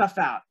all this stuff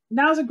out,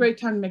 now's a great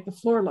time to make the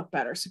floor look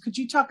better. So could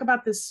you talk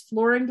about this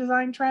flooring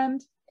design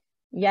trend?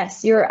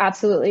 Yes, you're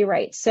absolutely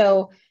right.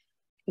 So,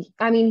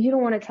 I mean, you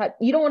don't want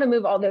to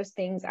move all those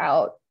things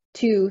out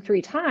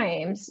 2-3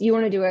 times. You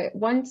want to do it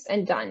once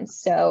and done.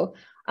 So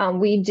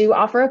we do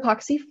offer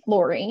epoxy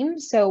flooring.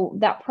 So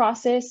that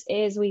process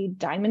is we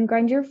diamond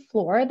grind your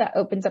floor. That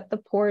opens up the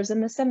pores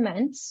in the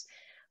cement.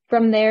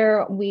 From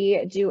there,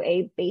 we do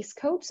a base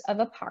coat of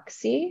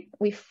epoxy.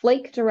 We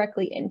flake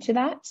directly into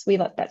that. So we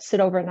let that sit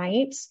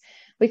overnight.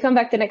 We come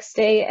back the next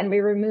day and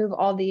we remove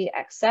all the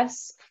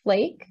excess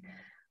flake,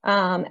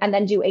 and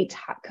then do a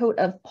top coat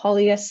of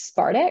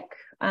polyaspartic.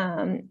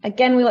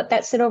 Again, we let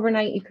that sit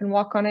overnight. You can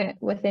walk on it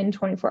within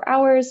 24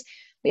 hours.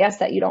 We ask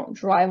that you don't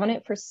drive on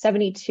it for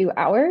 72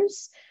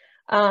 hours.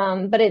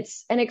 But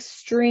it's an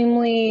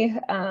extremely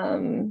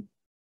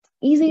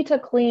easy to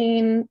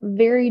clean,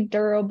 very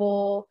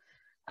durable.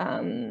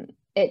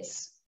 It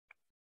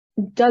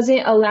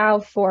doesn't allow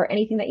for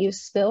anything that you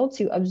spill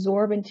to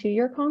absorb into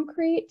your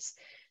concrete.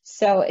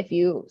 So if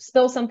you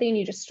spill something,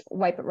 you just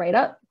wipe it right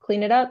up,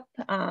 clean it up.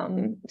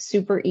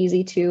 Super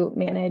easy to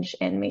manage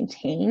and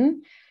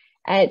maintain.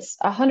 It's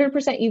 100%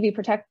 UV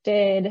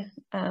protected,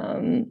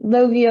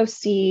 low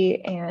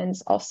VOC, and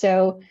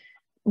also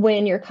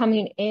when you're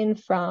coming in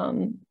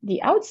from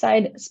the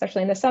outside,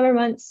 especially in the summer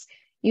months,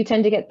 you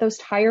tend to get those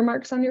tire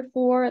marks on your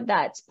floor.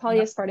 That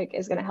polyaspartic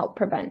is going to help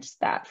prevent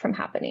that from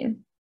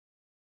happening.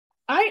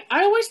 I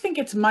always think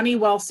it's money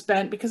well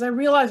spent because I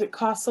realize it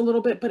costs a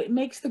little bit, but it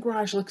makes the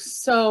garage look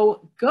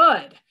so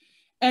good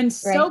and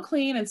so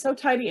clean and so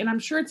tidy. And I'm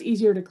sure it's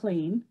easier to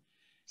clean.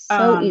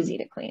 So easy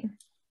to clean.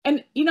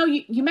 And, you know,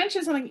 you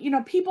mentioned something, you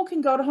know, people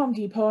can go to Home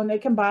Depot and they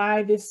can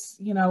buy this,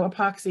 you know,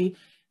 epoxy.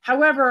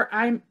 However,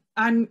 I'm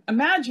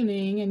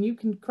imagining, and you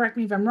can correct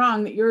me if I'm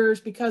wrong, that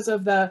yours, because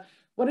of the,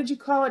 what did you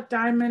call it?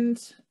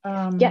 Diamond?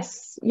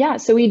 Yes. Yeah.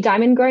 So we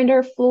diamond grind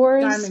our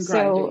floors. Diamond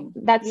grinding. So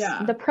that's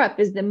the prep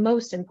is the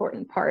most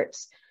important part.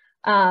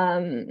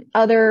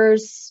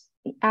 Others,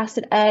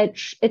 acid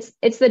etch,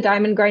 it's the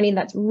diamond grinding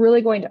that's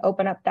really going to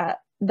open up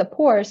the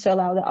pores to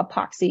allow the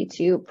epoxy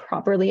to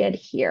properly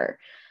adhere.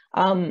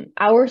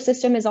 Our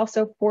system is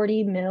also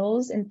 40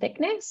 mils in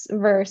thickness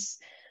versus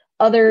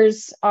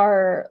others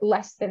are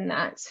less than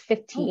that,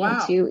 15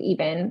 to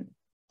even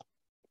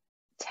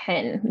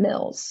 10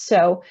 mils.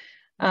 So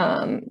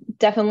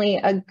definitely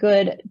a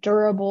good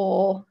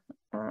durable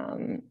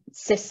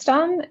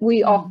system.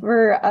 We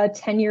offer a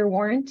 10-year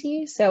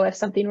warranty. So if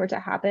something were to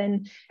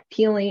happen,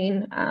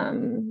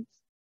 peeling,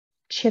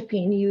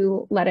 chipping,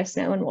 you let us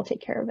know and we'll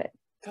take care of it.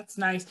 That's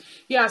nice.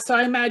 Yeah. So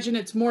I imagine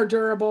it's more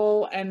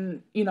durable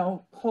and, you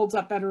know, holds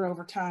up better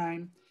over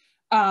time.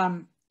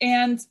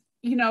 And,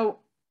 you know,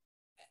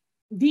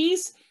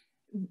 these,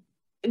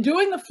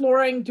 doing the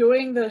flooring,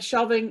 doing the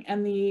shelving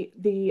and the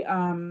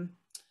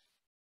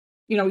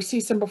you know, we see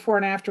some before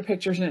and after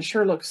pictures and it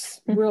sure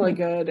looks really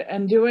good.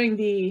 And doing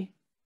the,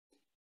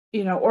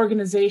 you know,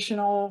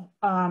 organizational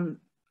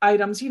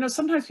items, you know,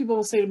 sometimes people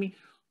will say to me,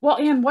 well,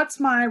 Ann, what's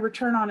my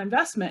return on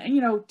investment? And,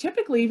 you know,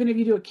 typically, even if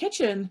you do a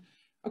kitchen,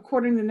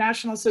 according to the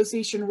National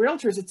Association of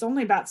Realtors, it's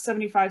only about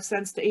 75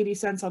 cents to 80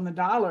 cents on the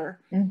dollar,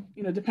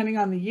 you know, depending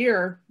on the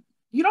year.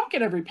 You don't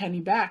get every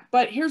penny back,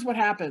 but here's what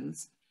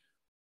happens.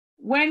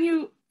 When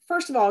you,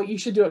 first of all, you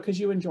should do it because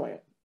you enjoy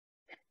it.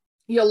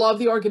 You'll love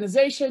the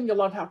organization. You'll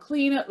love how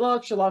clean it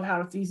looks. You'll love how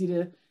it's easy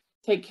to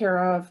take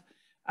care of.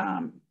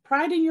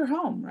 Pride in your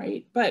home,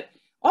 right? But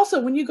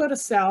also when you go to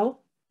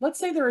sell, let's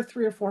say there are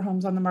 3 or 4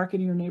 homes on the market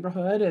in your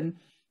neighborhood and,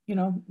 you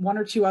know, 1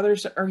 or 2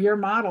 others are your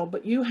model,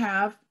 but you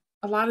have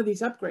a lot of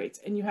these upgrades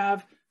and you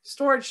have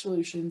storage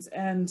solutions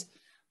and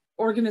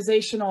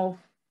organizational,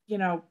 you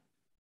know,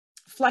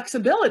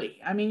 flexibility.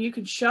 I mean, you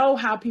can show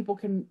how people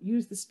can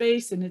use the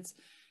space and it's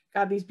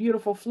got these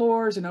beautiful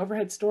floors and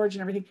overhead storage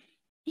and everything.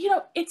 You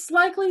know, it's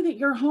likely that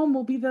your home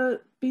will be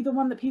the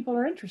one that people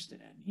are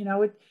interested in. You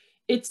know,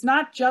 it's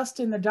not just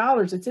in the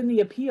dollars, it's in the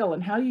appeal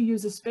and how you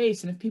use a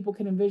space and if people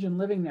can envision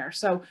living there.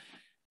 So,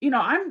 you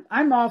know,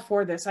 I'm all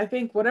for this. I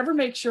think whatever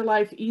makes your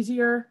life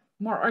easier,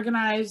 more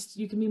organized,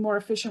 you can be more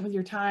efficient with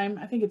your time.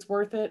 I think it's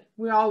worth it.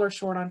 We all are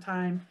short on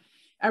time.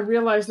 I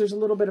realize there's a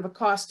little bit of a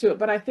cost to it,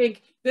 but I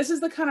think this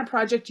is the kind of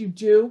project you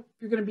do.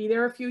 You're going to be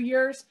there a few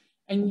years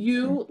and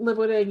you live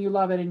with it and you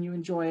love it and you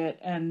enjoy it.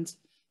 And,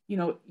 you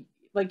know,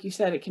 like you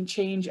said, it can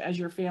change as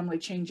your family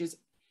changes.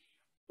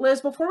 Liz,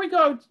 before we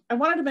go, I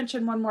wanted to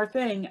mention one more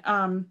thing.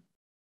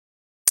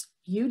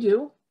 You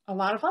do a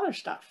lot of other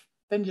stuff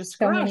than just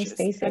garages.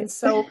 And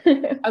so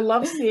I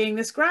love seeing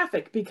this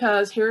graphic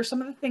because here are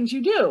some of the things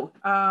you do.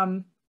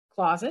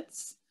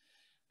 Closets,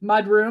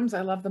 mud rooms.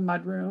 I love the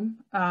mud room.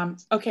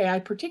 Okay, I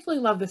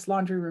particularly love this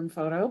laundry room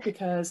photo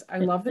because I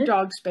love the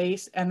dog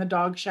space and the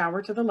dog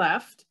shower to the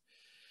left.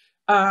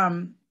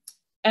 And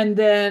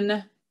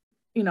then,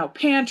 you know,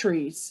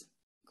 pantries,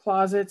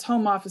 closets,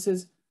 home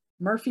offices,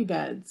 Murphy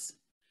beds.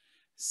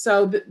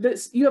 So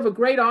this, you have a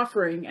great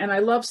offering and I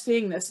love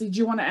seeing this. Did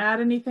you want to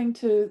add anything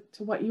to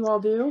what you all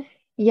do?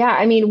 Yeah,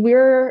 I mean,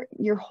 we're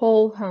your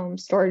whole home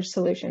storage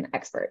solution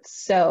experts.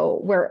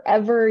 So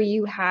wherever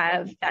you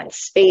have that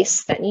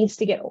space that needs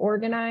to get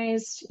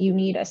organized, you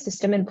need a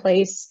system in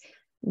place.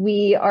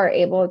 We are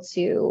able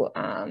to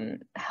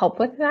help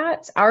with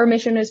that. Our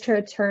mission is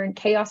to turn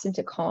chaos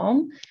into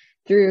calm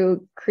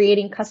through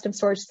creating custom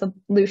storage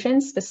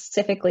solutions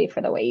specifically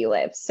for the way you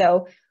live.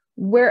 So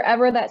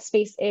wherever that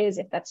space is,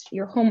 if that's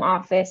your home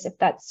office, if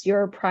that's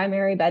your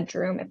primary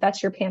bedroom, if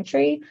that's your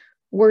pantry,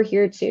 we're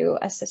here to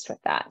assist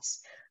with that.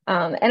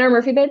 And our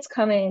Murphy beds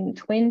come in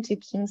twin to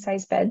king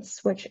size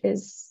beds, which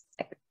is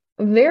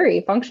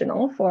very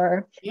functional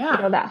for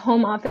that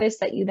home office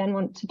that you then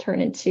want to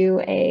turn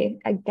into a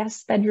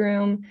guest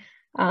bedroom.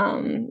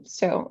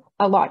 So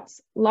a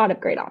lot of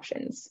great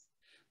options.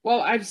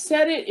 Well, I've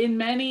said it in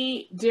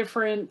many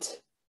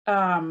different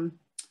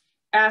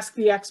Ask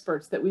the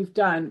Experts that we've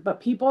done,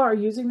 but people are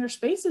using their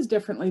spaces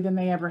differently than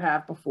they ever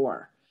have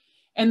before.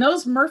 And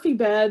those Murphy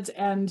beds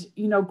and,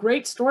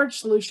 great storage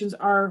solutions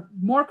are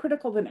more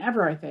critical than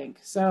ever, I think.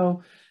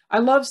 So I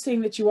love seeing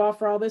that you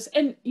offer all this.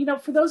 And,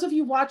 for those of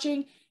you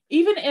watching,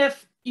 even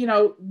if,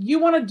 you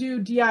want to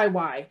do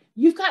DIY,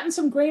 you've gotten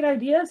some great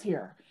ideas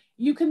here.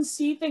 You can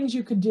see things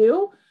you could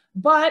do.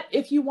 But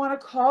if you want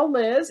to call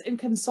Liz and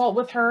consult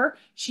with her,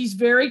 she's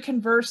very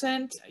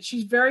conversant.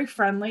 She's very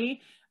friendly.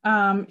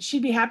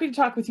 She'd be happy to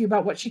talk with you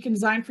about what she can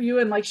design for you.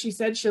 And like she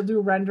said, she'll do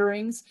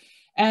renderings.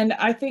 And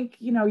I think,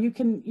 you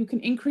can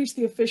increase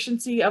the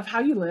efficiency of how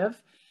you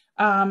live.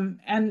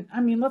 And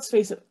I mean, let's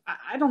face it,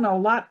 I don't know a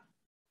lot.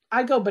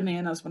 I go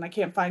bananas when I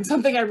can't find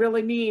something I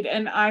really need.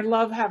 And I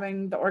love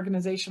having the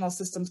organizational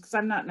systems because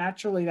I'm not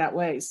naturally that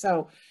way.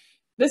 So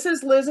this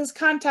is Liz's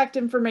contact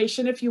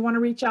information if you want to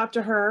reach out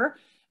to her.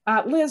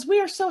 Liz, we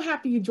are so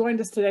happy you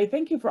joined us today.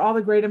 Thank you for all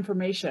the great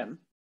information.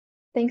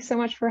 Thanks so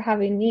much for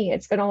having me.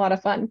 It's been a lot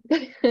of fun.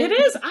 It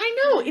is. I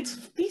know.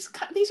 These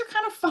are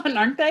kind of fun,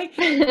 aren't they?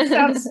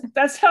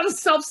 That sounds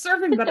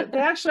self-serving, but they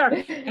actually are.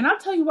 And I'll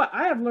tell you what,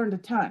 I have learned a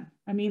ton.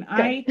 I mean,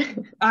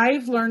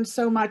 I've learned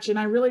so much, and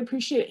I really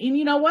appreciate it. And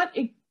you know what?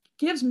 It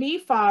gives me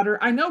fodder.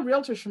 I know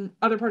realtors from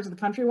other parts of the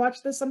country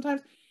watch this sometimes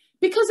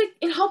because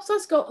it helps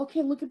us go,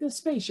 okay, look at this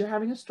space. You're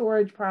having a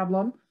storage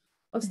problem.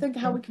 Let's think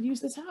how we could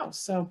use this house.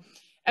 So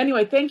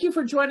anyway, thank you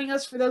for joining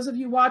us. For those of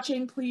you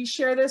watching, please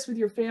share this with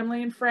your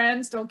family and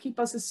friends. Don't keep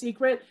us a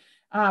secret.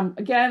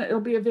 Again,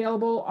 it'll be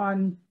available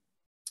on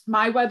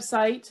my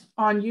website,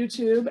 on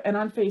YouTube, and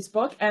on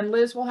Facebook, and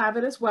Liz will have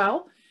it as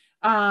well.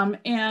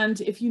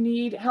 And if you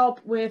need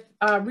help with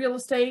real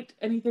estate,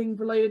 anything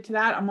related to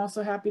that, I'm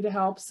also happy to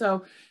help.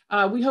 So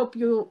we hope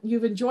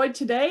you've enjoyed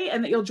today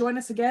and that you'll join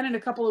us again in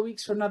a couple of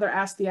weeks for another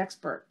Ask the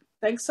Expert.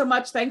 Thanks so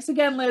much. Thanks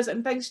again, Liz.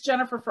 And thanks,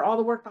 Jennifer, for all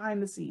the work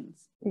behind the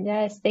scenes.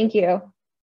 Yes, thank you.